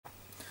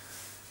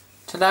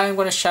Today I'm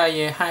going to show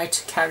you how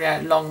to carry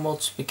out long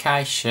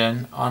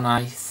multiplication on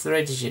a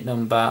 3-digit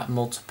number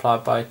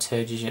multiplied by a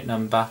 2-digit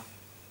number.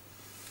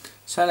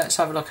 So let's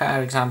have a look at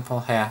our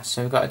example here.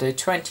 So we've got to do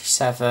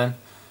 27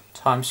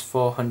 times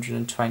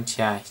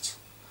 428.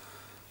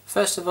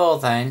 First of all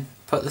then,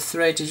 put the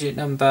 3-digit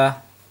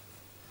number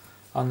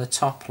on the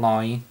top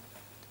line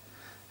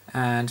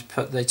and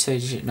put the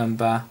 2-digit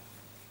number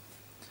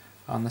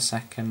on the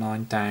second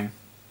line down.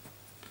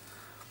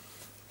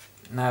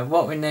 Now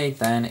what we need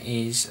then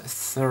is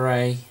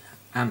 3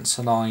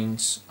 answer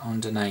lines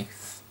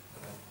underneath.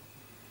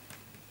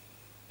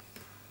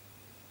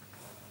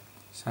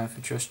 So if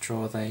we just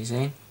draw these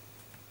in.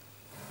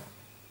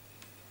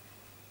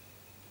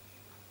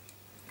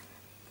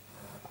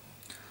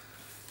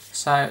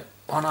 So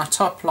on our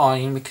top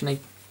line we can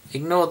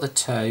ignore the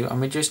 2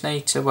 and we just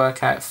need to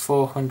work out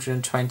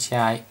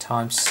 428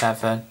 times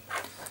 7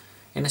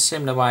 in a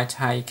similar way to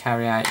how you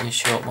carry out your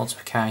short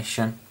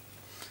multiplication.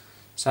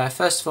 So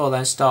first of all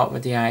then start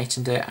with the 8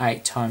 and do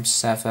 8 times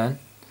 7,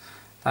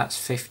 that's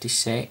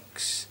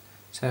 56.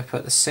 So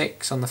put the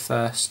 6 on the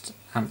first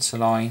answer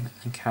line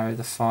and carry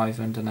the 5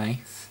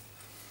 underneath.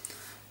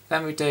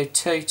 Then we do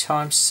 2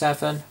 times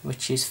 7,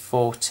 which is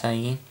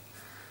 14,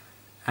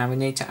 and we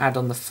need to add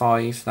on the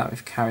 5 that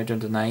we've carried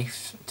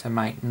underneath to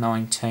make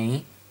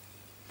 19.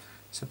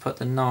 So put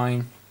the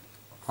 9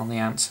 on the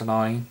answer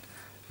line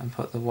and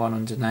put the 1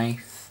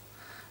 underneath.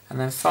 And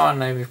then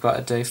finally we've got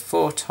to do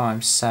 4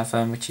 times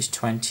 7, which is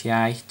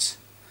 28,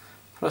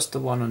 plus the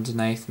 1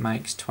 underneath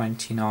makes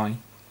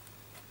 29.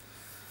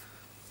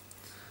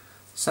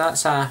 So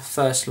that's our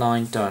first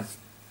line done.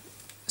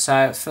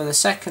 So for the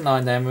second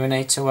line then we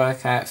need to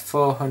work out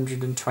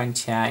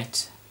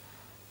 428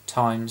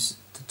 times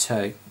the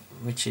 2,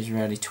 which is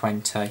really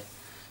 20.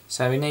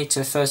 So we need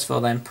to first of all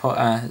then put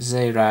a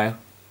 0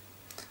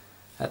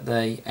 at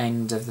the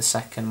end of the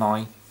second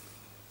line.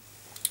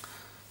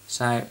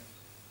 So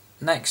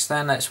next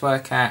then let's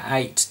work out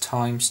 8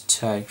 times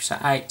 2. So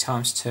 8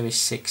 times 2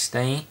 is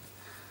 16.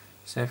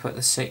 So put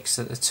the 6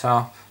 at the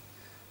top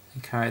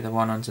and carry the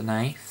 1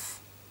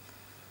 underneath.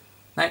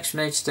 Next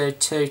we need to do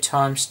 2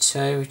 times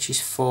 2, which is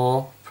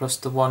 4, plus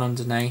the 1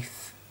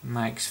 underneath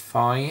makes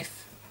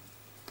 5.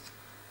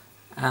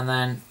 And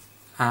then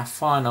our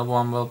final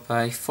one will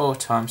be 4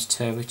 times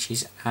 2, which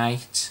is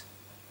 8.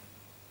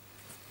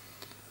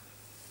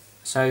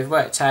 So we've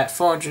worked out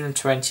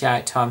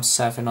 428 times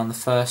 7 on the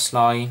first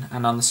line,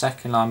 and on the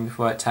second line we've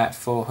worked out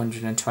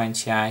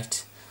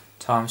 428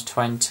 times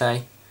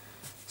 20.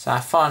 So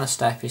our final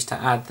step is to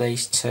add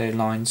these two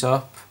lines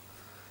up.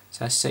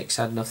 So 6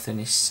 add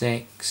nothing is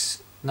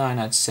 6, 9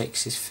 add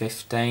 6 is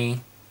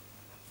 15,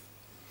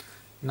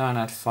 9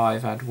 add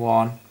 5 add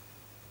 1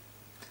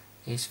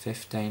 is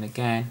 15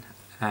 again,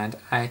 and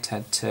 8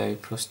 add 2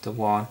 plus the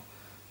 1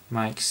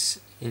 makes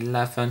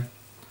 11.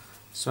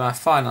 So our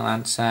final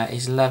answer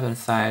is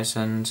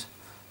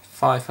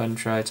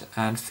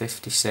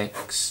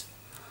 11,556.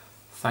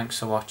 Thanks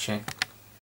for watching.